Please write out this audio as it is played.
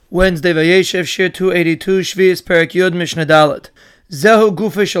Wednesday, Vayeshev, Shir 282, Shvius, Perek Yud, Mishnah Dalet. Zehu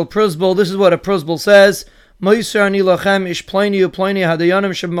Gufa Shel Pruzbul. This is what a Pruzbul says. Moiser ani lachem ish pleni upleni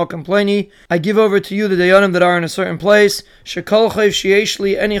hadayanim sheb'makom pleni. I give over to you the dayanim that are in a certain place. Shekol chayv sheyesh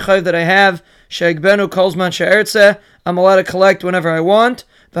li, any chayv that I have. She'egbenu kol zman she'ertzeh. I'm allowed to collect whenever I want.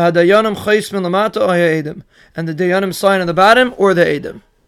 V'hadayanim chayis min lamata o ha'edim. And the dayanim sign on the bottom or the edim.